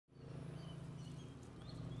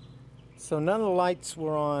So none of the lights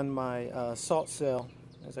were on my salt cell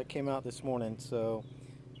as I came out this morning. So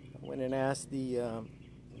I went and asked the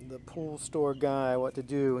pool store guy what to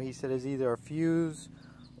do. He said it's either a fuse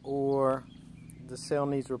or the cell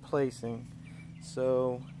needs replacing.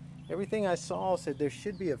 So everything I saw said there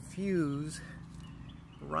should be a fuse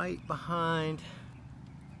right behind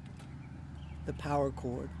the power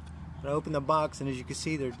cord. But I opened the box and as you can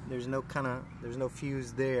see there's no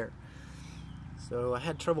fuse there. So I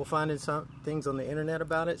had trouble finding some things on the internet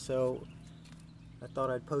about it, so I thought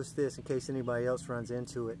I'd post this in case anybody else runs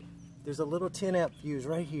into it. There's a little 10 amp fuse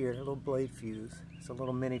right here, a little blade fuse. It's a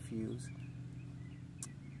little mini fuse.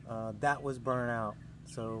 That was burnt out,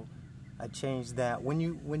 so I changed that. When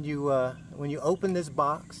you open this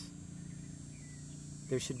box,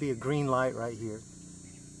 there should be a green light right here.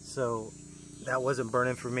 So that wasn't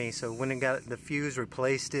burning for me. So when I got the fuse,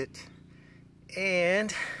 replaced it,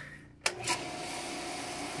 and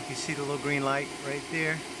you see the little green light right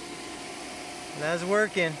there. That's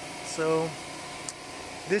working. So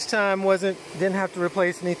this time didn't have to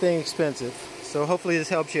replace anything expensive. So hopefully this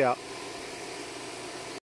helps you out.